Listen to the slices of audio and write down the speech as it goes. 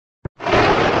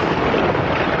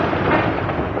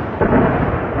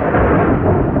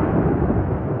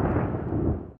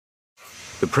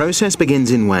process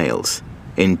begins in Wales,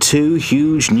 in two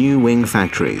huge new wing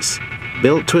factories,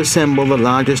 built to assemble the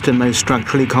largest and most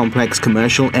structurally complex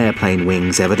commercial airplane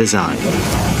wings ever designed.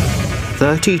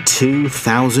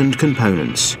 32,000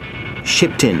 components,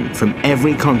 shipped in from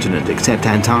every continent except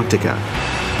Antarctica.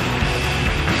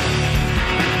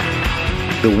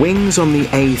 The wings on the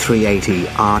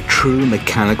A380 are true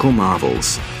mechanical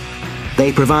marvels.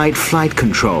 They provide flight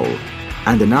control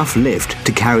and enough lift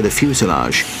to carry the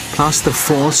fuselage, plus the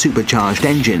 4 supercharged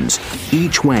engines,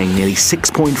 each weighing nearly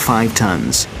 6.5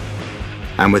 tons.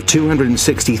 And with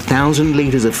 260,000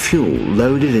 litres of fuel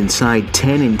loaded inside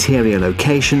 10 interior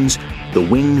locations, the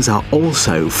wings are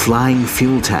also flying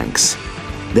fuel tanks.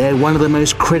 They're one of the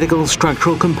most critical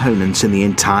structural components in the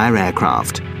entire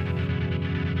aircraft.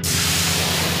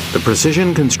 The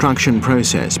precision construction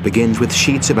process begins with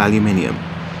sheets of aluminium.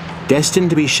 Destined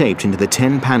to be shaped into the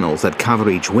 10 panels that cover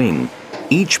each wing,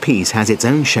 each piece has its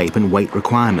own shape and weight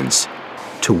requirements.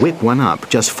 To whip one up,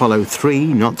 just follow 3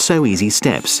 not-so-easy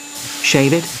steps.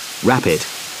 Shave it, wrap it,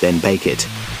 then bake it.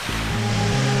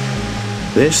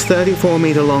 This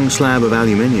 34-metre-long slab of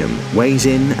aluminium weighs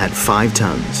in at 5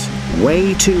 tons.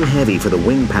 Way too heavy for the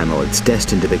wing panel it's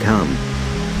destined to become.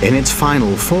 In its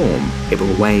final form, it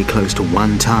will weigh close to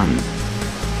 1 ton.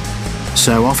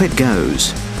 So off it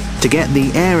goes, to get the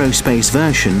aerospace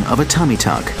version of a tummy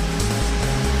tuck.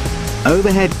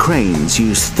 Overhead cranes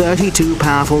use 32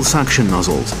 powerful suction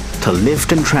nozzles to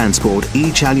lift and transport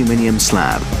each aluminium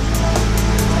slab.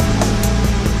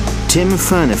 Tim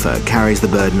Fernifer carries the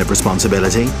burden of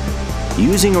responsibility.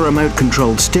 Using a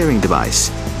remote-controlled steering device,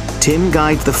 Tim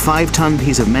guides the 5-ton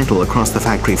piece of metal across the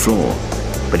factory floor.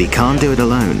 But he can't do it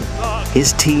alone.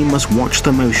 His team must watch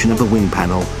the motion of the wing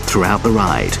panel throughout the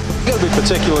ride. You've got to be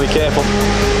particularly careful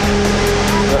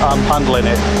that I'm handling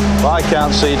it. But I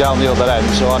can't see down the other end,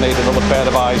 so I need another pair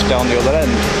of eyes down the other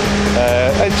end.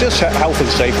 It's just health and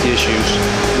safety issues.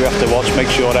 We have to watch, make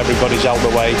sure everybody's out of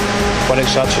the way when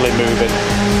it's actually moving.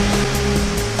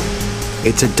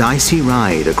 It's a dicey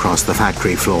ride across the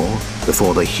factory floor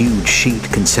before the huge sheet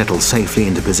can settle safely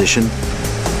into position.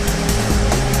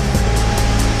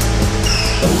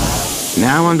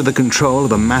 Now under the control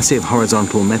of a massive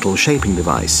horizontal metal shaping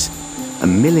device, a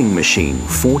milling machine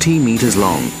 40 meters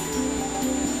long.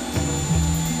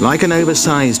 Like an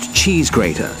oversized cheese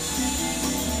grater,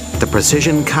 the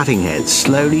precision cutting head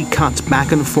slowly cuts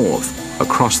back and forth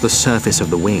across the surface of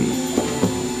the wing,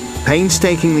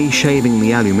 painstakingly shaving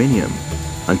the aluminium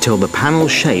until the panel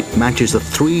shape matches the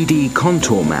 3D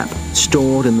contour map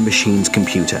stored in the machine's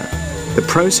computer. The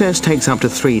process takes up to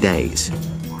 3 days.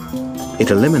 It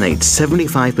eliminates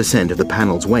 75% of the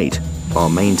panel's weight while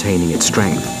maintaining its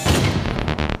strength.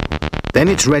 Then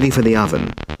it's ready for the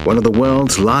oven, one of the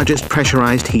world's largest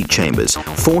pressurized heat chambers,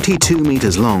 42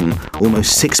 meters long,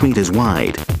 almost 6 meters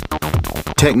wide.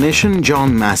 Technician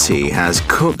John Massey has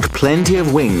cooked plenty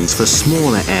of wings for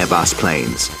smaller Airbus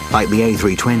planes, like the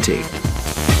A380.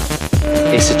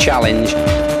 It's a challenge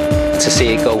to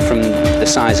see it go from the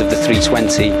size of the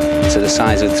 320 to the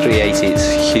size of the 380. It's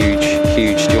a huge,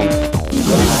 huge jump.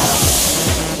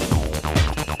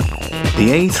 The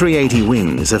A380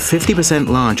 wings are 50%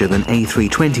 larger than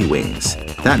A320 wings.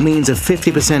 That means a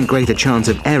 50% greater chance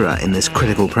of error in this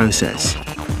critical process.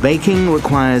 Baking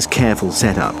requires careful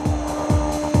setup.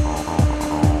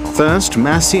 First,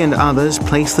 Massey and others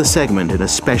place the segment in a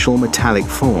special metallic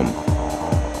form.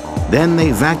 Then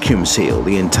they vacuum seal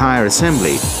the entire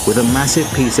assembly with a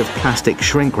massive piece of plastic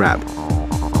shrink wrap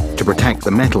to protect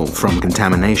the metal from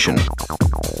contamination.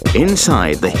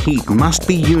 Inside, the heat must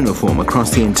be uniform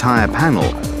across the entire panel,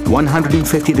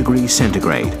 150 degrees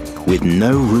centigrade, with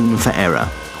no room for error.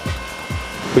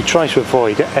 We try to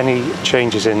avoid any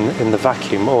changes in the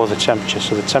vacuum or the temperature,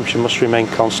 so the temperature must remain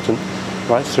constant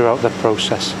right throughout the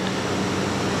process.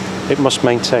 It must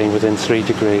maintain within 3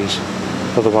 degrees,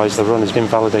 otherwise the run is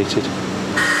invalidated.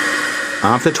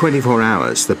 After 24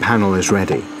 hours, the panel is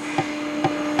ready.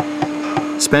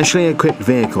 Specially equipped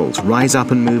vehicles rise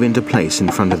up and move into place in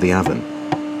front of the oven.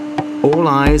 All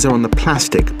eyes are on the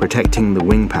plastic protecting the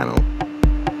wing panel.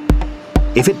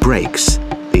 If it breaks,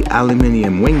 the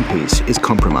aluminium wing piece is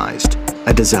compromised.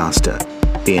 A disaster.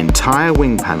 The entire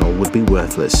wing panel would be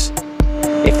worthless.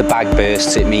 If the bag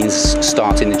bursts, it means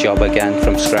starting the job again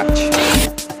from scratch.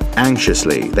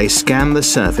 Anxiously, they scan the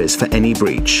surface for any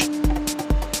breach.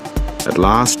 At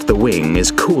last, the wing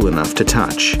is cool enough to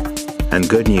touch. And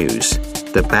good news,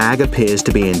 the bag appears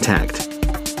to be intact.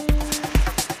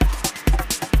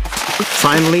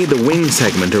 Finally, the wing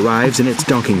segment arrives in its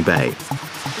docking bay.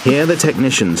 Here, the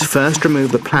technicians first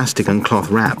remove the plastic and cloth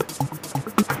wrap.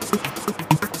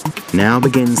 Now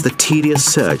begins the tedious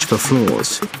search for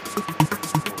flaws.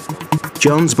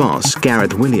 John's boss,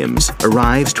 Gareth Williams,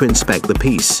 arrives to inspect the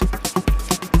piece.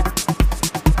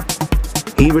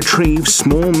 He retrieves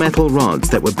small metal rods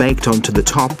that were baked onto the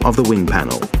top of the wing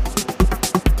panel.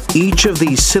 Each of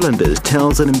these cylinders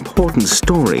tells an important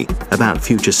story about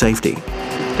future safety.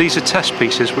 These are test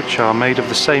pieces which are made of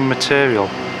the same material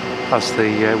as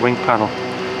the wing panel,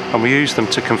 and we use them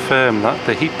to confirm that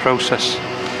the heat process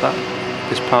that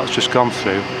this part's just gone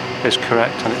through is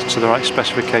correct and it's to the right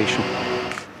specification.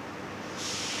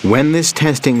 When this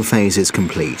testing phase is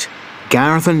complete,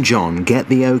 Gareth and John get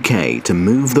the OK to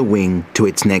move the wing to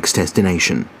its next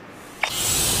destination.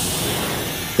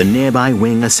 The nearby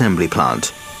wing assembly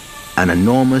plant, an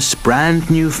enormous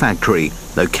brand new factory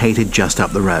located just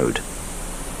up the road.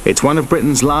 It's one of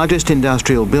Britain's largest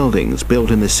industrial buildings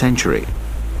built in this century.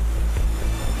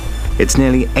 It's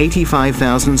nearly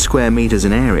 85,000 square meters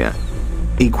in area,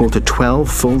 equal to 12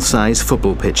 full-size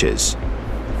football pitches.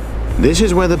 This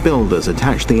is where the builders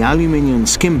attach the aluminium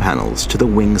skin panels to the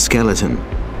wing skeleton.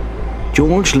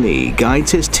 George Lee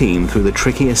guides his team through the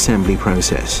tricky assembly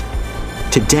process.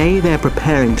 Today they're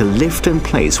preparing to lift and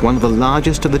place one of the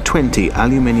largest of the 20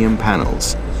 aluminium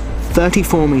panels,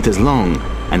 34 meters long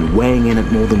and weighing in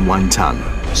at more than 1 ton.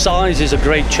 Size is a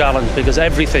great challenge because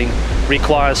everything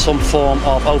requires some form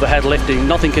of overhead lifting.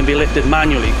 Nothing can be lifted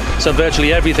manually, so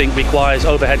virtually everything requires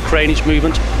overhead craneage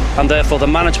movement, and therefore the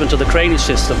management of the craneage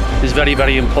system is very,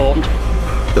 very important.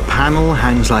 The panel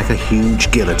hangs like a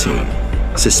huge guillotine,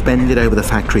 suspended over the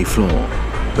factory floor.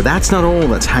 But that's not all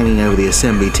that's hanging over the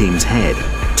assembly team's head.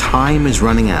 Time is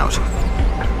running out.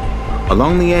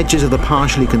 Along the edges of the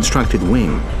partially constructed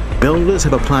wing, builders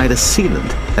have applied a sealant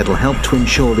that'll help to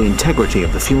ensure the integrity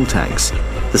of the fuel tanks.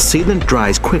 The sealant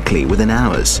dries quickly within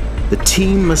hours. The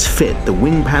team must fit the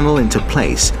wing panel into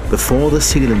place before the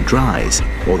sealant dries,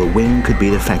 or the wing could be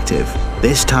defective.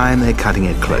 This time they're cutting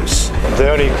it close.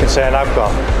 The only concern I've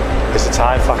got is the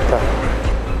time factor.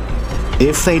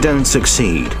 If they don't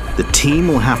succeed, the team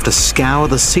will have to scour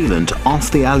the sealant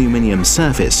off the aluminium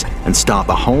surface and start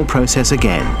the whole process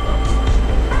again.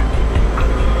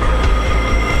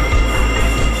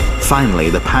 Finally,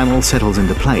 the panel settles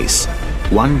into place.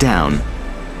 1 down,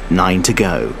 9 to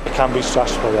go. It can be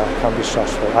stressful, yeah, it can be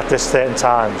stressful. At this certain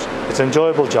times, it's an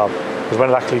enjoyable job, because when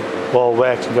it actually all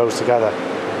works and goes together,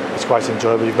 it's quite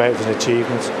enjoyable. You've made it an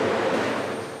achievement.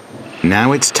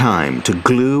 Now it's time to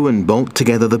glue and bolt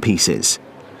together the pieces,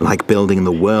 like building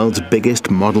the world's biggest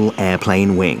model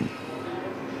airplane wing.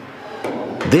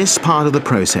 This part of the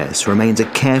process remains a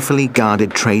carefully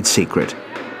guarded trade secret.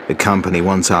 The company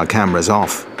wants our cameras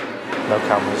off. No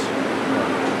cameras.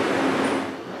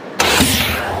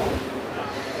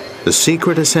 The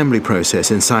secret assembly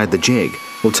process inside the jig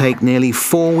will take nearly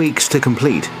 4 weeks to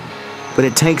complete, but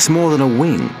it takes more than a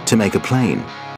wing to make a plane.